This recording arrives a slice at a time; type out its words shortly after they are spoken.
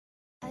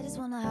I just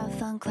wanna have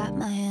fun, clap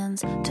my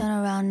hands, turn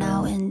around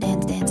now and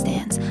dance, dance,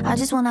 dance. I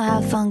just wanna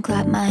have fun,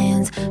 clap my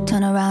hands,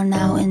 turn around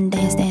now and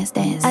dance, dance,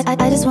 dance.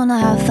 I just wanna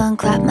have fun,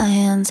 clap my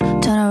hands,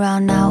 turn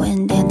around now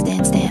and dance,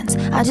 dance, dance.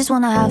 I just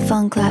wanna have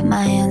fun, clap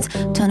my hands,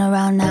 turn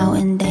around now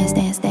and dance,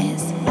 dance,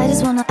 dance. I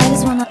just wanna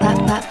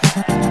clap, clap,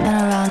 turn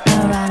around,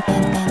 dance,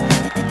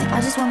 dance, dance.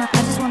 I just wanna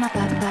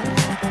clap, clap.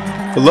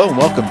 Hello and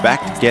welcome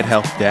back to Get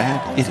Health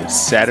Dad. It is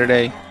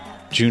Saturday,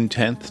 June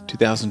 10th,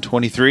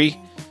 2023.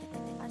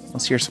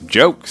 Let's hear some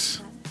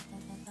jokes.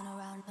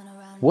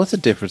 What's the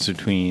difference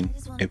between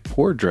a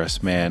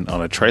poor-dressed man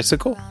on a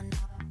tricycle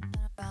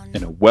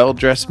and a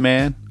well-dressed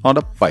man on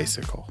a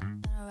bicycle?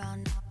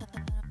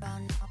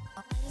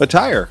 A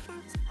tire,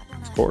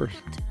 of course.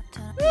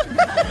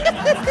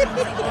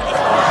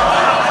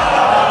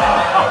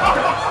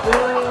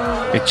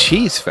 A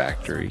cheese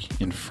factory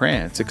in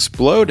France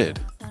exploded.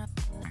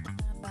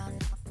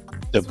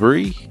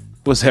 Debris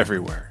was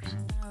everywhere.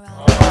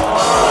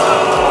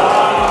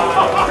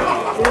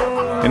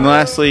 And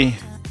lastly,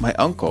 my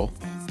uncle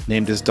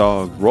named his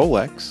dog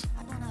Rolex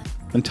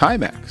and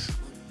Timex.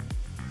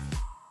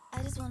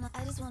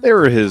 They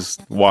were his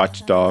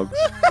watchdogs.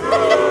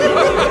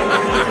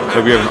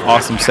 Hope you have an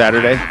awesome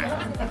Saturday.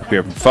 Hope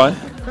you're having fun.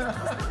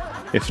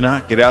 If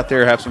not, get out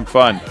there and have some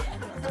fun.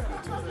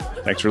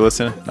 Thanks for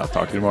listening. I'll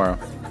talk to you tomorrow.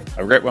 Have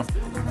a great one.